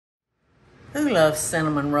Who loves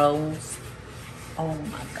cinnamon rolls? Oh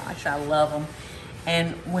my gosh, I love them.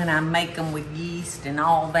 And when I make them with yeast and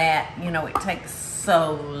all that, you know, it takes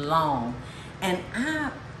so long. And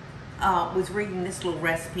I was reading this little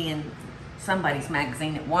recipe in somebody's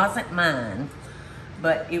magazine. It wasn't mine,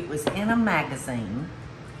 but it was in a magazine.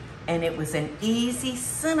 And it was an easy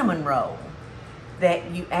cinnamon roll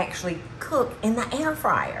that you actually cook in the air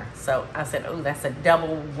fryer. So I said, oh, that's a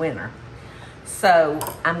double winner. So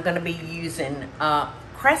I'm gonna be using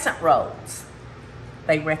crescent rolls.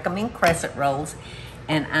 They recommend crescent rolls.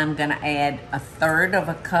 And I'm gonna add 1/3 of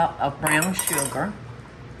a cup of brown sugar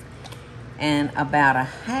and about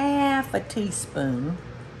 1/2 teaspoon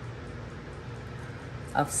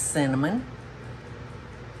of cinnamon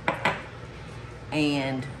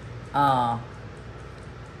and about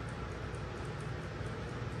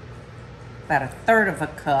 1/3 of a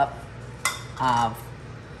cup of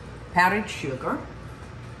powdered sugar.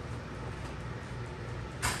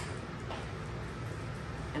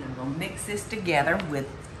 And I'm gonna mix this together with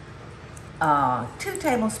 2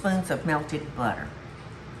 tablespoons of melted butter.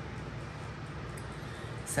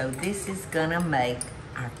 So this is gonna make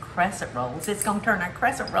our crescent rolls. It's gonna turn our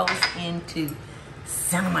crescent rolls into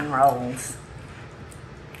cinnamon rolls.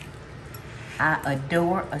 I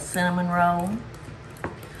adore a cinnamon roll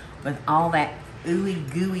with all that ooey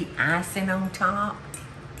gooey icing on top.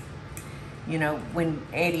 You know, when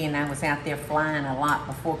Eddie and I was out there flying a lot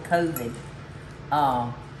before COVID,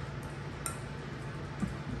 oh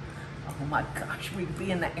my gosh, we'd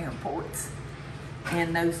be in the airports.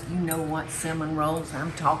 And those, you know what cinnamon rolls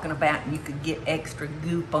I'm talking about, and you could get extra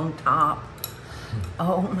goop on top.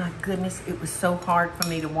 Oh my goodness, it was so hard for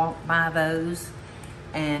me to walk by those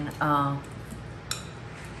and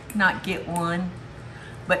not get one.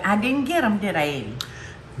 But I didn't get them, did I, Eddie?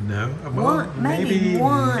 No, well, maybe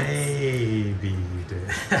once. Maybe you did.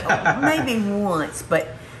 Maybe once,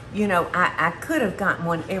 but you know, I could have gotten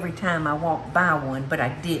one every time I walked by one, but I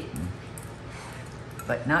didn't.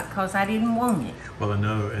 But not because I didn't want it. Well, I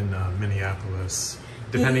know in Minneapolis,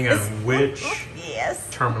 depending on which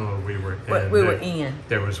terminal we were in,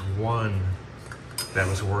 there was one that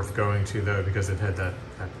was worth going to though, because it had that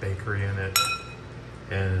bakery in it,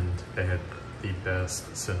 and they had the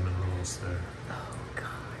best cinnamon rolls there. Oh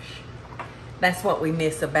gosh, that's what we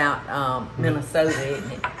miss about Minnesota,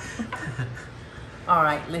 isn't it? All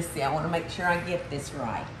right, let's see. I want to make sure I get this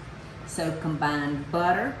right. So combine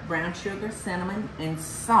butter, brown sugar, cinnamon, and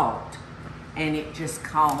salt. And it just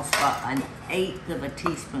calls for 1/8 of a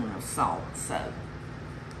teaspoon of salt. So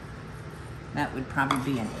that would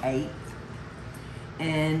probably be 1/8.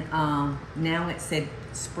 And now it said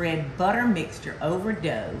spread butter mixture over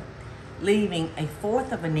dough, leaving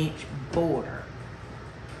 1/4 of an inch border.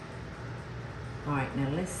 All right, now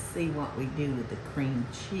let's see what we do with the cream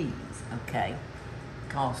cheese. Okay.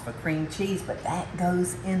 Calls for cream cheese, but that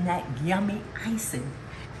goes in that yummy icing.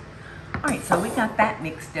 All right, so we got that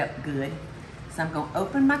mixed up good. So I'm gonna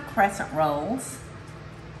open my crescent rolls.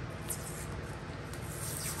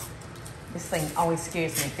 This thing always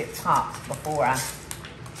scares me if it pops before I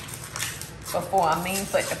mean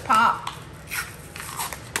for it to pop.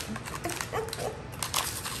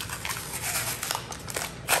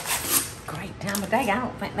 Great time of day. I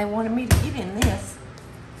don't think they wanted me to get in this.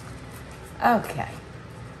 Okay.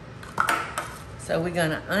 So we're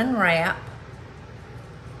gonna unwrap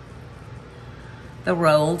the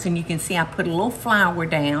rolls, and you can see I put a little flour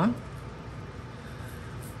down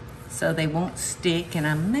so they won't stick, and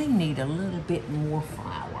I may need a little bit more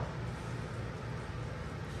flour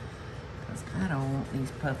because I don't want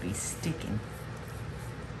these puppies sticking.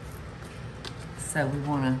 So we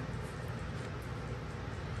wanna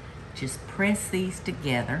just press these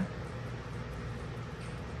together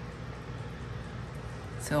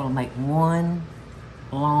so it'll make one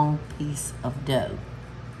long piece of dough.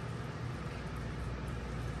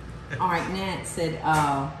 All right, now it said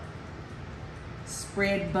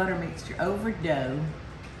spread butter mixture over dough.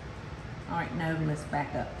 All right, no, let's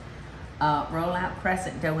back up. Roll out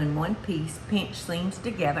crescent dough in one piece, pinch seams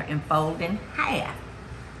together, and fold in half.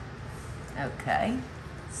 Okay,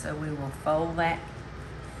 so we will fold that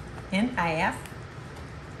in half.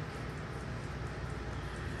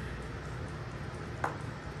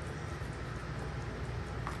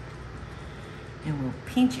 And we'll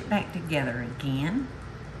pinch it back together again.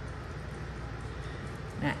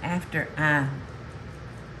 Now after I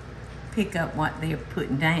pick up what they're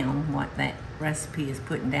putting down, what that recipe is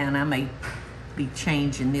putting down, I may be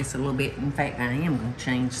changing this a little bit. In fact, I am going to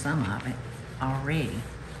change some of it already.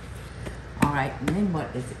 All right, and then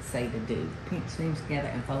what does it say to do? Pinch seams together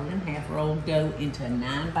and fold in half. Roll dough into a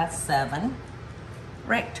 9 by 7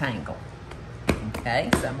 rectangle. Okay,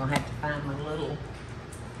 so I'm gonna have to find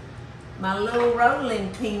my little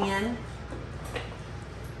rolling pin.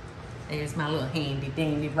 There's my little handy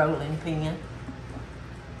dandy rolling pin.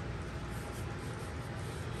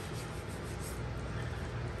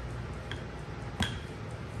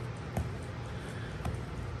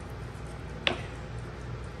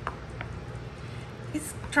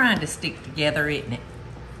 It's trying to stick together, isn't it?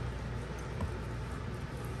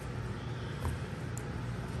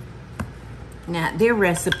 Now, their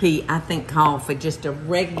recipe, I think, called for just a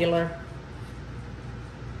regular,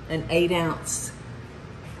 an 8-ounce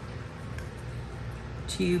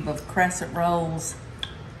tube of crescent rolls.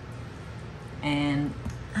 And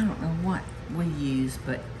I don't know what we use,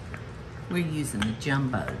 but we're using the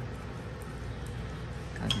jumbo.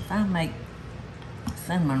 Because if I make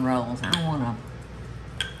cinnamon rolls, I want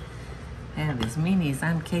to have as many as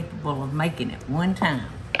I'm capable of making at one time.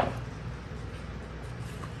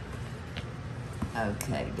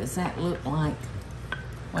 Okay, does that look like,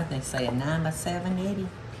 what they say, a 9x7, Eddie?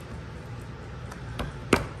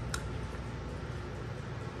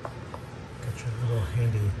 Got your little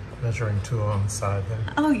handy measuring tool on the side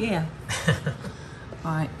there. Oh, yeah.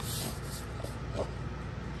 All right.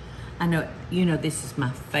 I know, you know, this is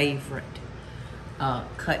my favorite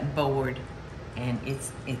cutting board, and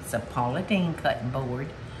it's a Paula Deen cutting board.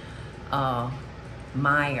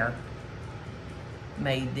 Meyer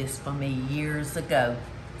made this for me years ago,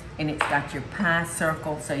 and it's got your pie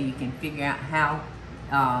circle so you can figure out how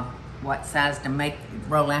what size to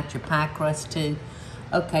roll out your pie crust to.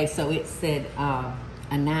 Okay, so it said a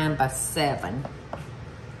 9x7.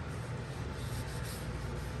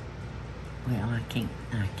 Well, I can't.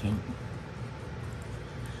 I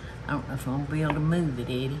don't know if I'm gonna be able to move it,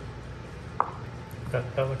 Eddie.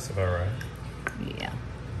 That looks about right. Yeah.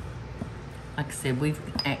 Like I said, we've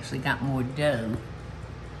actually got more dough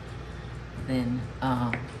than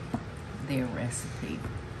their recipe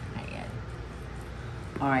had.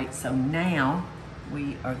 All right, so now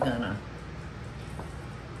we are gonna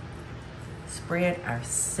spread our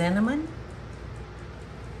cinnamon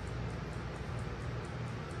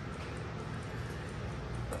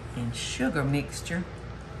and sugar mixture,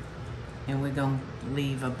 and we're gonna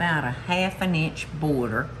leave about a 1/2 inch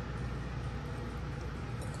border.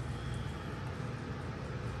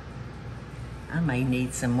 I may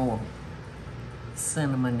need some more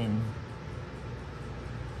cinnamon and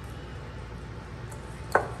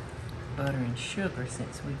butter and sugar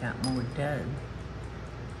since we got more dough.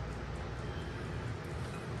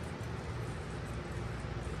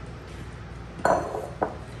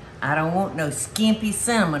 I don't want no skimpy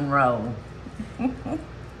cinnamon roll.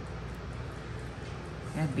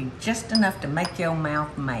 That'd be just enough to make your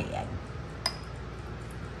mouth mad.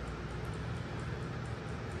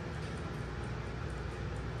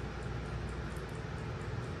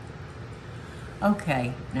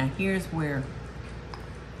 Okay, now here's where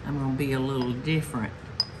I'm gonna be a little different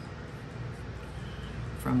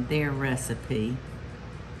from their recipe.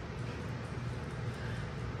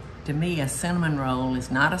 To me, a cinnamon roll is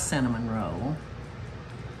not a cinnamon roll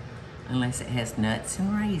unless it has nuts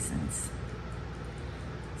and raisins.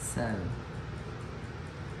 So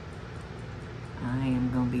I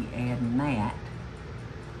am gonna be adding that.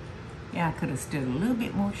 Yeah, I could have stood a little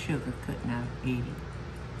bit more sugar, couldn't I, Eddie?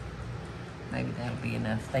 Maybe that'll be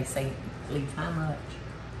enough. They say leave how much?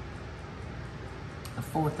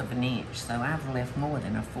 1/4 of an inch. So I've left more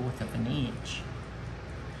than 1/4 of an inch.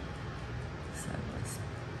 So let's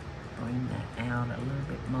bring that out a little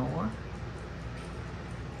bit more.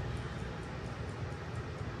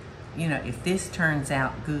 You know, if this turns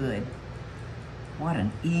out good, what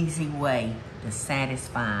an easy way to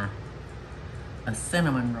satisfy a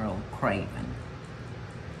cinnamon roll craving.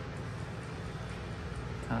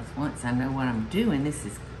 Because once I know what I'm doing, this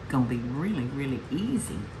is gonna be really, really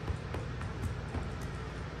easy.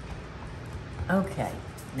 Okay,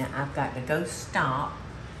 now I've got to go stop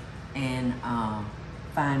and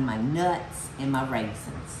find my nuts and my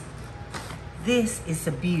raisins. This is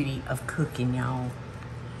the beauty of cooking, y'all.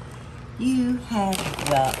 You have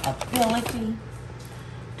the ability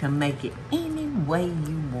to make it any way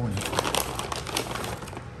you want it.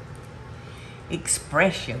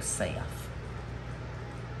 Express yourself.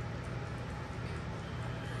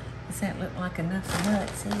 Does that look like enough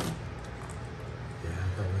nuts, Eddie? Yeah,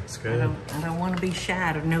 that looks good. I don't want to be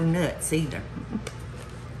shy of no nuts either.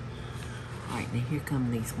 All right, now here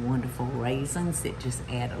come these wonderful raisins that just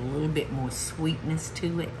add a little bit more sweetness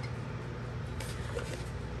to it.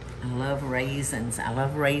 I love raisins. I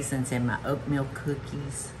love raisins in my oatmeal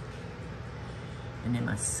cookies and in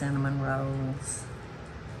my cinnamon rolls.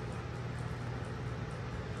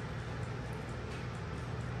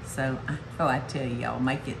 So, I tell y'all,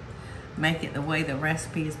 make it the way the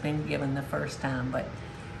recipe has been given the first time. But,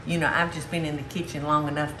 you know, I've just been in the kitchen long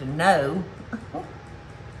enough to know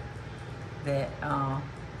that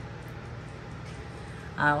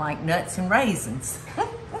I like nuts and raisins.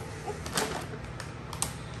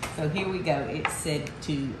 So here we go. It said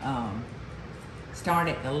to start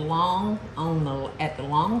at the long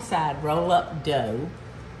side, roll up dough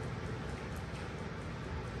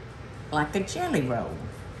like a jelly roll.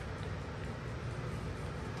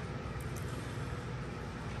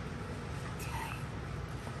 Okay.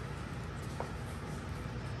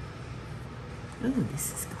 Ooh,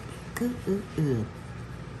 this is gonna be good. Ooh.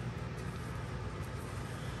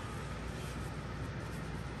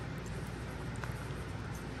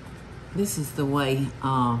 This is the way,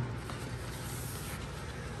 now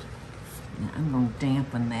I'm gonna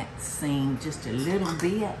dampen that seam just a little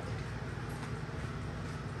bit.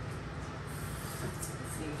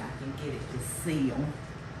 See if I can get it to seal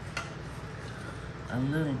a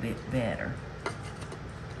little bit better.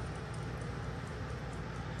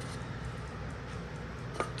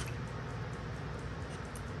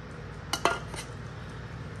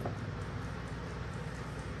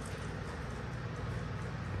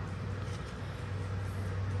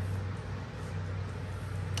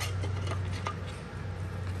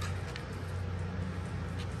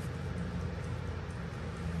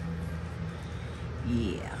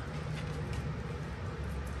 Yeah.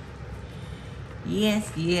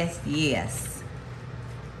 Yes.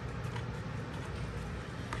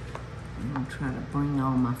 I'm gonna try to bring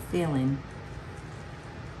all my filling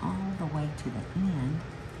all the way to the end.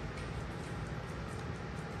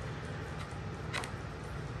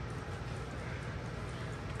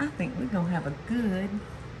 I think we're gonna have a good,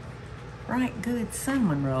 right good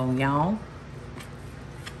cinnamon roll, y'all.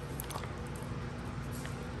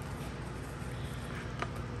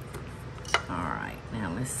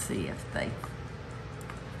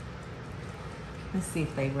 Let's see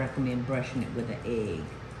if they recommend brushing it with an egg.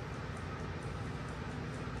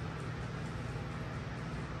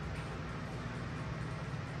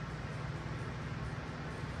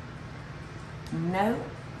 No,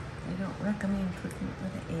 they don't recommend cooking it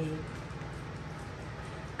with an egg.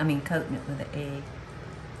 I mean, coating it with an egg.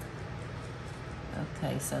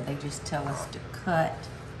 Okay, so they just tell us to cut.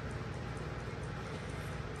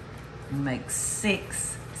 Make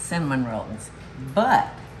 6 cinnamon rolls,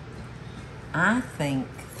 but I think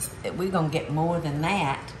that we're gonna get more than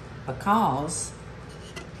that because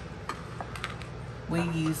we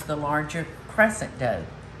use the larger crescent dough.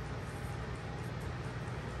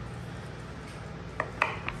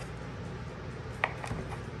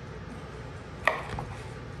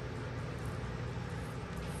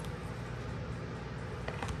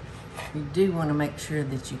 You do want to make sure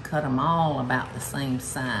that you cut them all about the same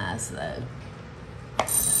size, though.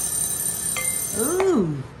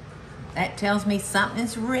 Ooh, that tells me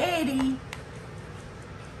something's ready.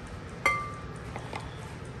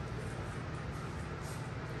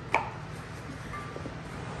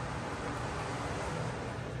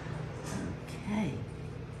 Okay.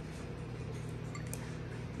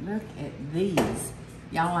 Look at these.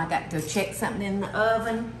 Y'all, I got to go check something in the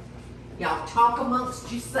oven. Y'all talk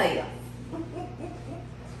amongst yourselves.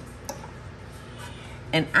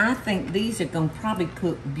 And I think these are gonna probably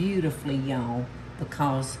cook beautifully, y'all,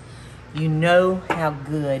 because you know how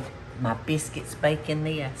good my biscuits bake in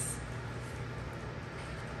this.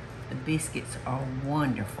 The biscuits are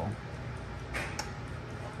wonderful.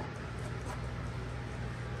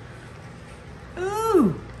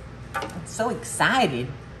 Ooh, I'm so excited.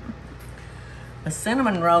 A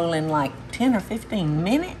cinnamon roll in like 10 or 15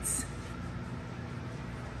 minutes.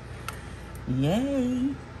 Yay.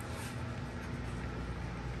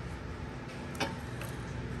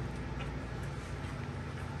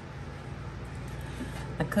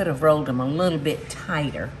 I could have rolled them a little bit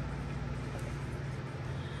tighter,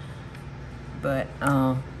 but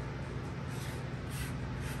I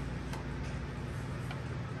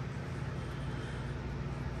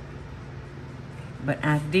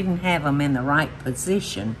didn't have them in the right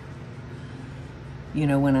position. You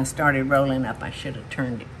know, when I started rolling up, I should have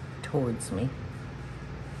turned it towards me,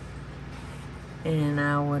 and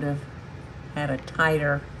I would have had a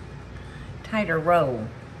tighter roll.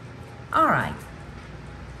 All right.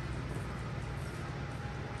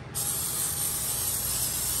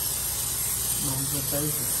 I'm gonna give those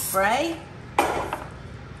a spray,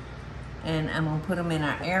 and I'm gonna put them in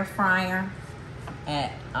our air fryer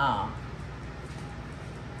at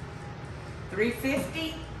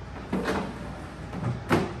 350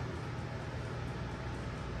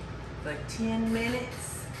 for 10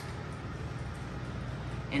 minutes.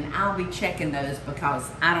 And I'll be checking those because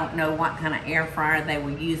I don't know what kind of air fryer they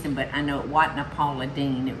were using, but I know it wasn't a Paula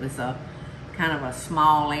Deen. It was a kind of a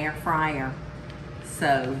small air fryer.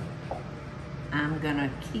 So I'm gonna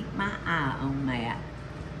keep my eye on that.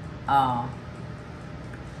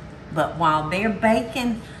 But while they're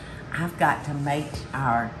baking, I've got to make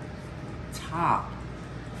our top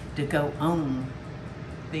to go on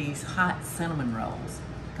these hot cinnamon rolls,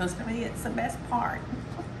 because to me it's the best part.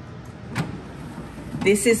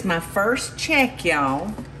 This is my first check,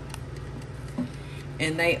 y'all,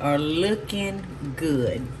 and they are looking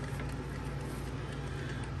good.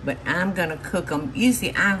 But I'm gonna cook them.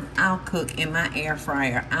 Usually I'll cook in my air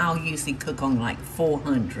fryer. I'll usually cook on like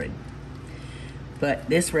 400. But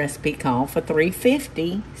this recipe called for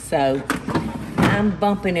 350, so I'm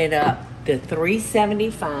bumping it up to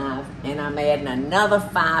 375, and I'm adding another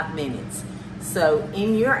 5 minutes. So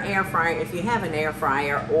in your air fryer, if you have an air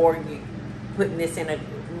fryer, or you putting this in a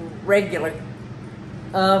regular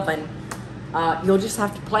oven, you'll just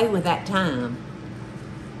have to play with that time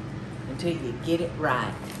until you get it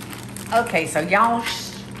right. Okay, so y'all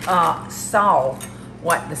saw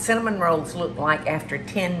what the cinnamon rolls look like after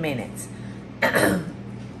 10 minutes.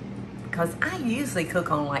 Because I usually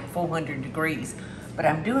cook on like 400 degrees, but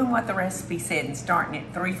I'm doing what the recipe said and starting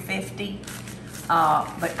at 350.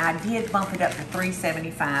 But I did bump it up to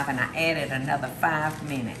 375, and I added another 5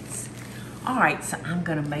 minutes. All right, so I'm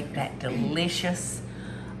gonna make that delicious,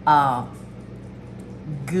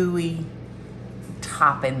 gooey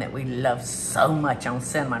topping that we love so much on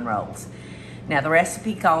cinnamon rolls. Now the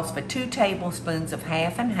recipe calls for 2 tablespoons of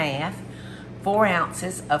half and half, 4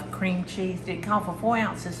 ounces of cream cheese. Did it call for 4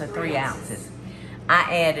 ounces or 3 ounces? I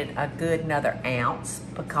added a good another ounce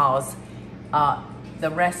because the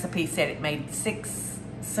recipe said it made 6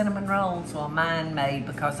 cinnamon rolls. Well, mine made,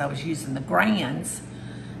 because I was using the grands,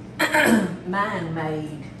 mine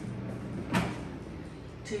made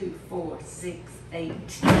 2, 4, 6, 8,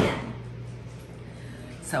 10.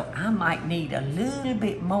 So I might need a little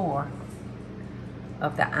bit more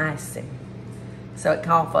of the icing. So it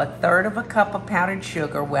called for 1/3 of a cup of powdered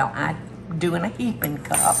sugar. Well, I'm doing a heaping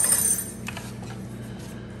cup.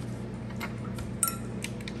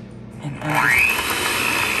 And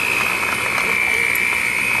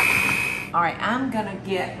all right, I'm gonna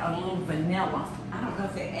get a little vanilla. I don't know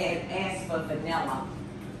if they asked for vanilla,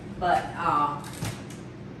 but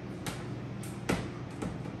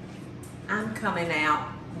I'm coming out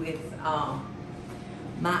with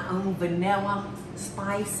my own vanilla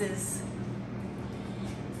spices,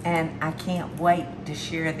 and I can't wait to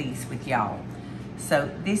share these with y'all. So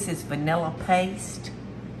this is vanilla paste.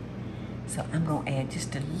 So I'm gonna add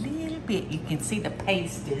just a little bit. You can see the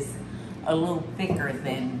paste is a little thicker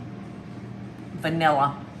than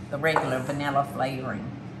vanilla, the regular vanilla flavoring.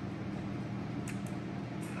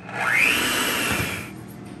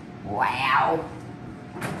 Wow.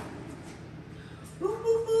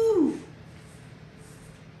 Woo-hoo-hoo.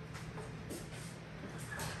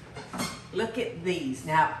 Look at these.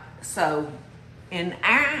 Now, so in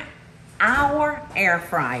our air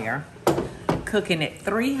fryer, cooking at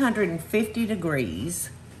 350 degrees,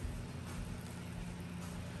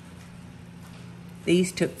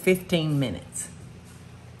 these took 15 minutes.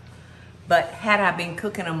 But had I been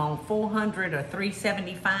cooking them on 400 or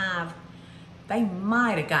 375, they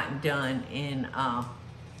might have gotten done in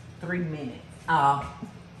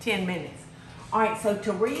 10 minutes. All right, so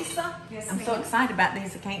Teresa, yes, I'm so excited about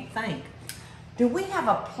these, I can't think. Do we have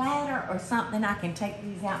a platter or something I can take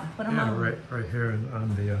these out and put them on? Yeah, right here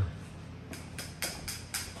on the...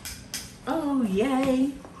 Oh,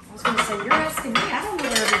 yay. I was going to say, you're asking me. I don't know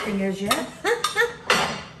where everything is yet.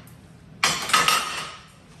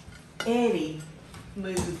 Eddie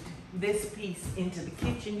moved this piece into the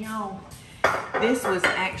kitchen, y'all. This was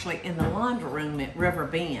actually in the laundry room at River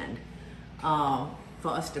Bend for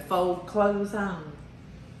us to fold clothes on.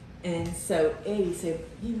 And so Eddie said,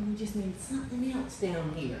 you know, we just need something else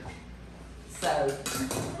down here. So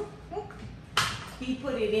he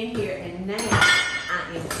put it in here, and now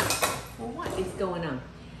I am, well, what is going on?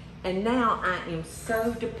 And now I am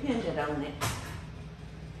so dependent on it.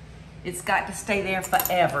 It's got to stay there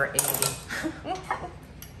forever, Eddie.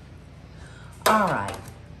 All right,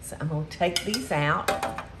 so I'm gonna take these out,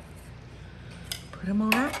 put them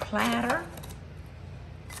on our platter.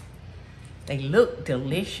 They look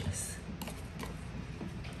delicious.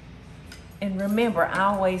 And remember, I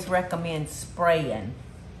always recommend spraying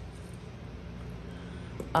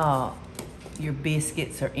your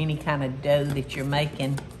biscuits or any kind of dough that you're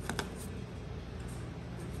making.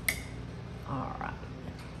 All right.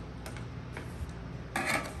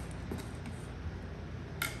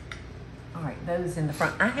 All right, those in the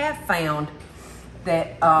front. I have found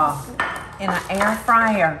that in an air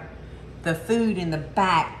fryer, the food in the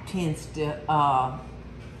back tends to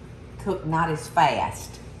cook not as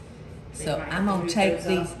fast. So I'm gonna take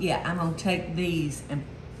these. Yeah, I'm gonna take these and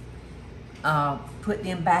put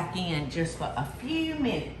them back in just for a few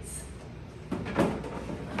minutes.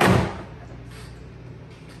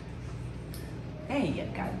 There you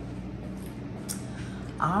go.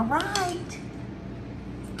 All right.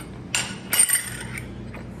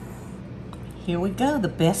 Here we go, the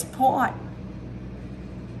best part.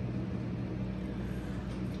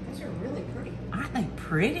 Those are really pretty. Aren't they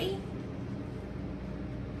pretty?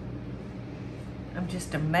 I'm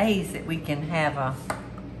just amazed that we can have a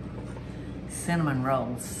cinnamon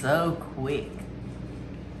roll so quick.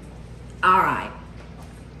 All right.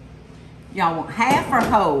 Y'all want half or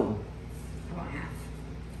whole? I want half.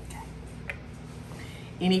 Okay.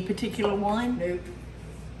 Any particular one? Nope.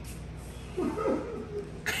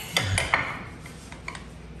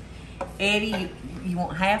 Eddie, you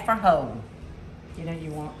want half or whole? You know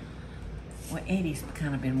you want. Well, Eddie's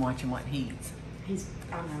kind of been watching what he eats.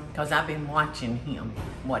 I know. Because I've been watching him,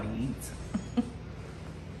 what he eats.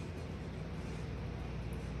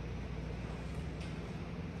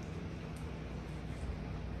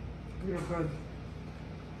 Real good.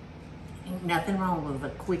 Ain't nothing wrong with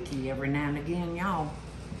a quickie every now and again, y'all.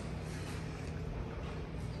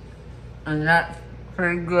 And that's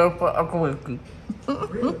pretty good for a quickie.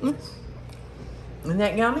 Really is. Isn't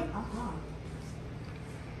that yummy? Uh-huh.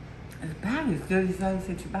 It's about as good as those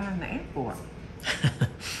that you buy in the airport.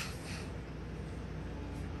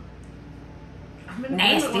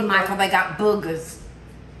 Nasty, Michael. They got boogers.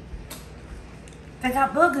 They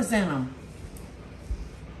got boogers in them.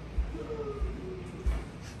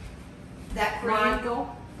 That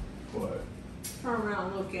Michael, What? turn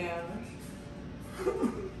around and look at us.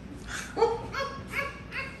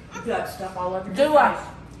 You got stuff all over your Do I? face.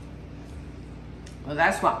 Well,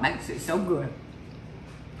 that's what makes it so good.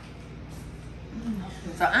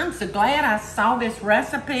 So I'm so glad I saw this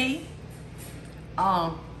recipe.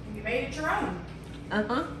 You made it your own.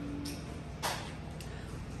 Uh-huh.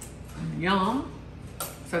 Yum.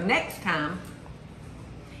 So next time,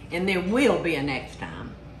 and there will be a next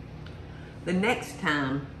time, the next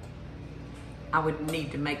time I would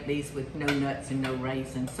need to make these with no nuts and no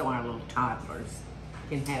raisins so our little toddlers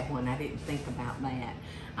can have one. I didn't think about that.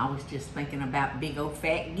 I was just thinking about big old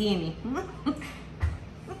fat guinea.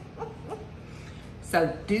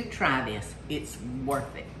 So do try this. It's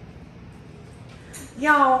worth it.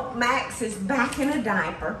 Y'all, Max is back in a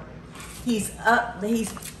diaper. He's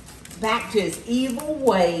back to his evil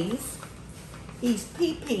ways. He's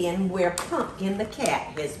pee-peeing where Pumpkin the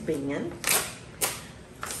cat has been.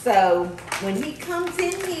 So when he comes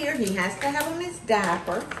in here, he has to have on his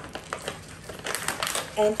diaper.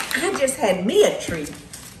 And I just had me a treat.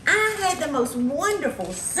 I had the most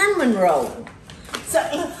wonderful cinnamon roll. So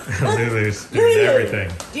Lulu's doing everything.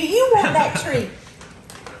 do you want that treat?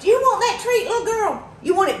 Do you want that treat, little girl?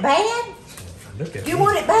 You want it bad? Look at You me.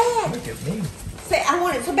 want it bad? Look at me. Say, I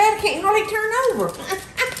want it so bad I can't hardly turn over.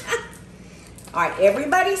 All right,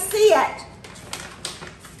 everybody sit.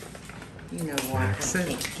 You know why I Max, sit.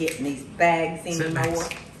 can't get in these bags Sit, anymore.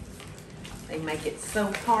 Max. They make it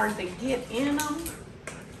so hard to get in them.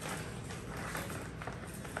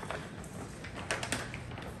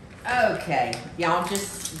 Okay, y'all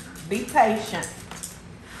just be patient.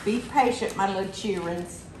 Be patient, my little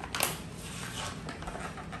cheerings.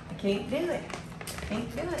 I can't do it.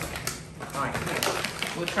 Can't do it. All right, here.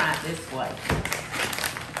 We'll try it this way.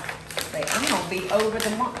 Say, I'm gonna be over the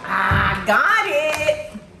mark. I got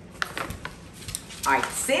it. All right,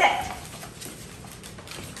 sit.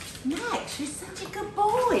 Max, you're such a good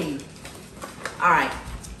boy. All right.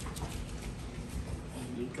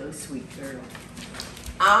 There you go, sweet girl.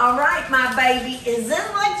 All right, my baby. Is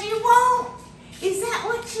that what you want? Is that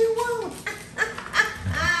what you want?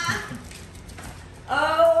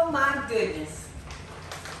 Oh, my goodness.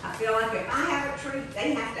 I feel like if I have a treat,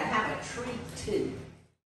 they have to have a treat too.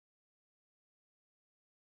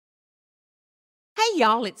 Hey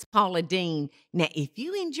y'all, it's Paula Deen. Now, if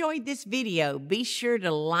you enjoyed this video, be sure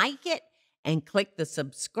to like it and click the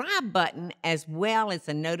subscribe button as well as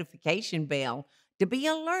the notification bell to be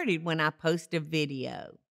alerted when I post a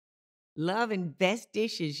video. Love and best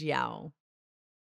dishes, y'all.